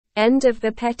End of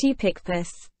the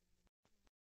PETIT-PICPUS.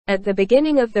 At the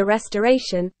beginning of the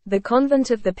Restoration, the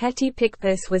convent of the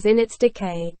PETIT-PICPUS was in its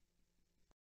decay.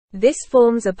 This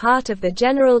forms a part of the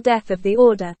general death of the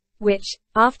order, which,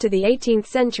 after the 18th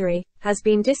century, has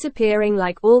been disappearing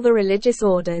like all the religious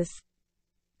orders.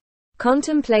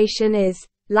 Contemplation is,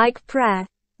 like prayer,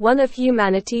 one of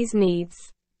humanity's needs.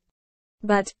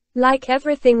 But, like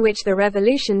everything which the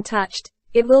Revolution touched,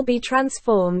 it will be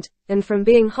transformed, and from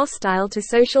being hostile to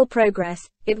social progress,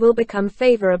 it will become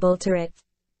favorable to it.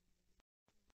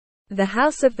 The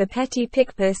house of the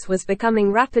PETIT-PICPUS was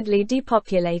becoming rapidly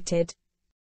depopulated.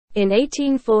 In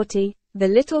 1840, the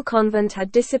little convent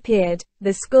had disappeared,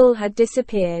 the school had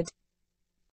disappeared.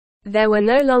 There were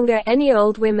no longer any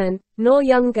old women, nor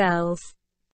young girls.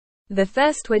 The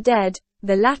first were dead,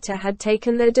 the latter had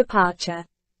taken their departure.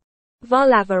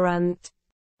 Volaverunt.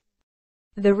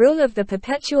 The rule of the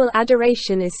perpetual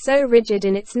adoration is so rigid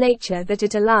in its nature that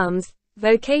it alarms,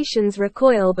 vocations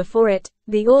recoil before it,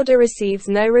 the order receives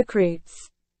no recruits.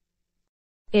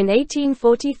 In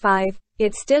 1845,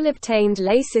 it still obtained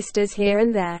lay sisters here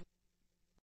and there.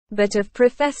 But of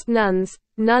professed nuns,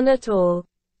 none at all.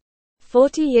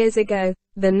 40 years ago,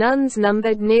 the nuns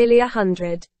numbered nearly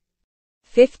 100.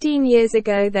 15 years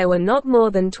ago there were not more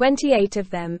than 28 of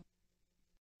them.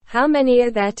 How many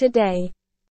are there today?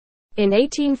 In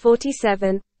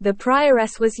 1847, the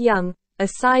prioress was young, a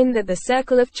sign that the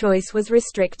circle of choice was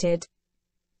restricted.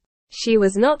 She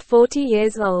was not 40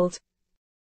 years old.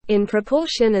 In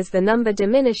proportion as the number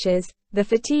diminishes, the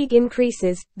fatigue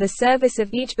increases, the service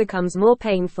of each becomes more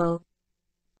painful.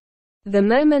 The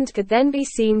moment could then be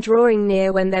seen drawing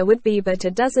near when there would be but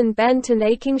a dozen bent and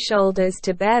aching shoulders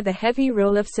to bear the heavy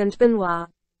rule of Saint Benoit.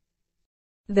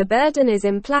 The burden is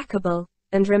implacable,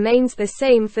 and remains the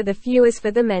same for the few as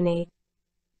for the many.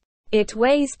 It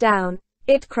weighs down,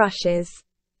 it crushes.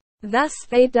 Thus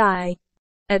they die.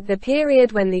 At the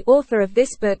period when the author of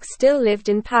this book still lived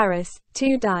in Paris,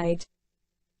 2 died.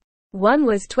 One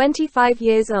was 25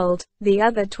 years old, the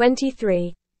other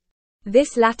 23.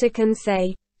 This latter can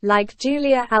say, like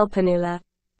Julia Alpanula,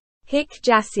 Hic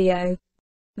jaceo.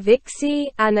 Vixi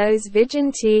annos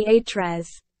viginti et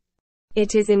tres.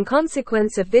 It is in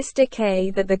consequence of this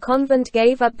decay that the convent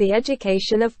gave up the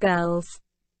education of girls.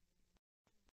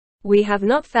 We have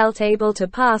not felt able to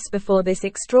pass before this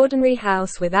extraordinary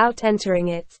house without entering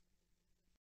it,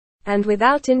 and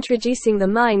without introducing the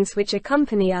minds which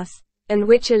accompany us, and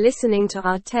which are listening to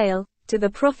our tale, to the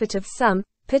profit of some,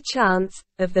 perchance,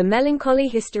 of the melancholy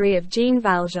history of Jean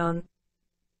Valjean.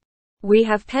 We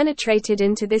have penetrated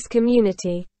into this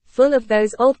community, full of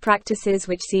those old practices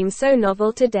which seem so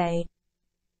novel today.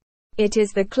 It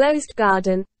is the closed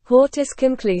garden, hortus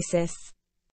conclusus.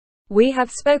 We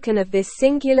have spoken of this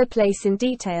singular place in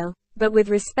detail, but with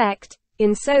respect,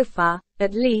 in so far,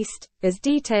 at least, as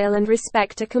detail and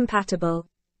respect are compatible.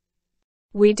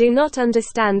 We do not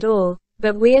understand all,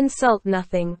 but we insult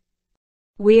nothing.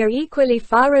 We are equally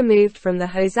far removed from the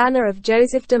hosanna of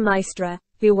Joseph de Maistre,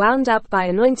 who wound up by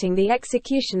anointing the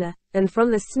executioner, and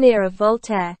from the sneer of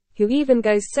Voltaire, who even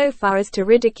goes so far as to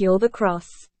ridicule the cross.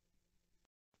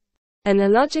 An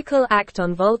illogical act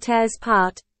on Voltaire's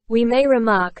part, we may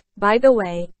remark, by the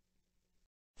way.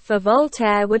 For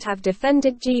Voltaire would have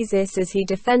defended Jesus as he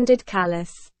defended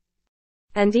Calas.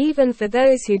 And even for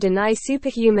those who deny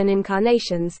superhuman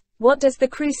incarnations, what does the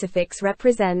crucifix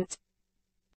represent?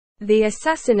 The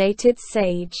assassinated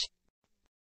sage.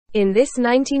 In this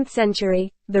 19th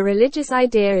century, the religious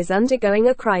idea is undergoing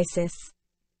a crisis.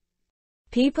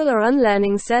 People are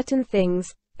unlearning certain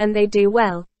things, and they do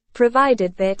well,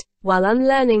 provided that, while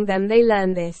unlearning them they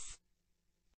learn this.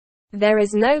 There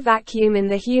is no vacuum in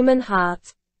the human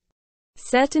heart.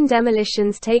 Certain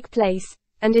demolitions take place,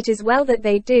 and it is well that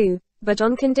they do, but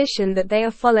on condition that they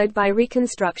are followed by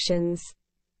reconstructions.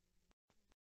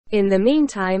 In the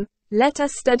meantime, let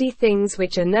us study things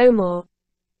which are no more.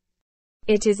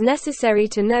 It is necessary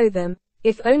to know them,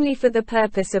 if only for the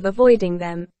purpose of avoiding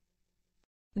them.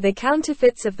 The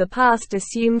counterfeits of the past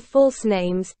assume false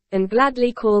names, and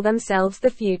gladly call themselves the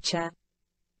future.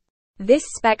 This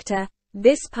spectre,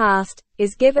 this past,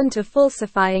 is given to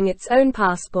falsifying its own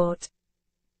passport.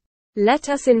 Let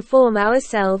us inform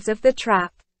ourselves of the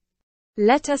trap.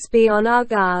 Let us be on our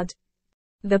guard.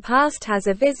 The past has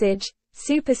a visage,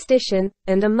 superstition,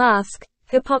 and a mask,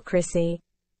 hypocrisy.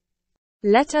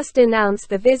 Let us denounce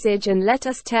the visage and let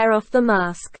us tear off the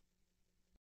mask.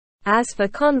 As for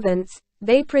convents,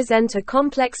 they present a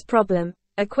complex problem,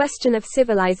 a question of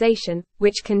civilization,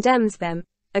 which condemns them,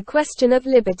 a question of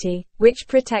liberty, which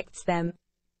protects them.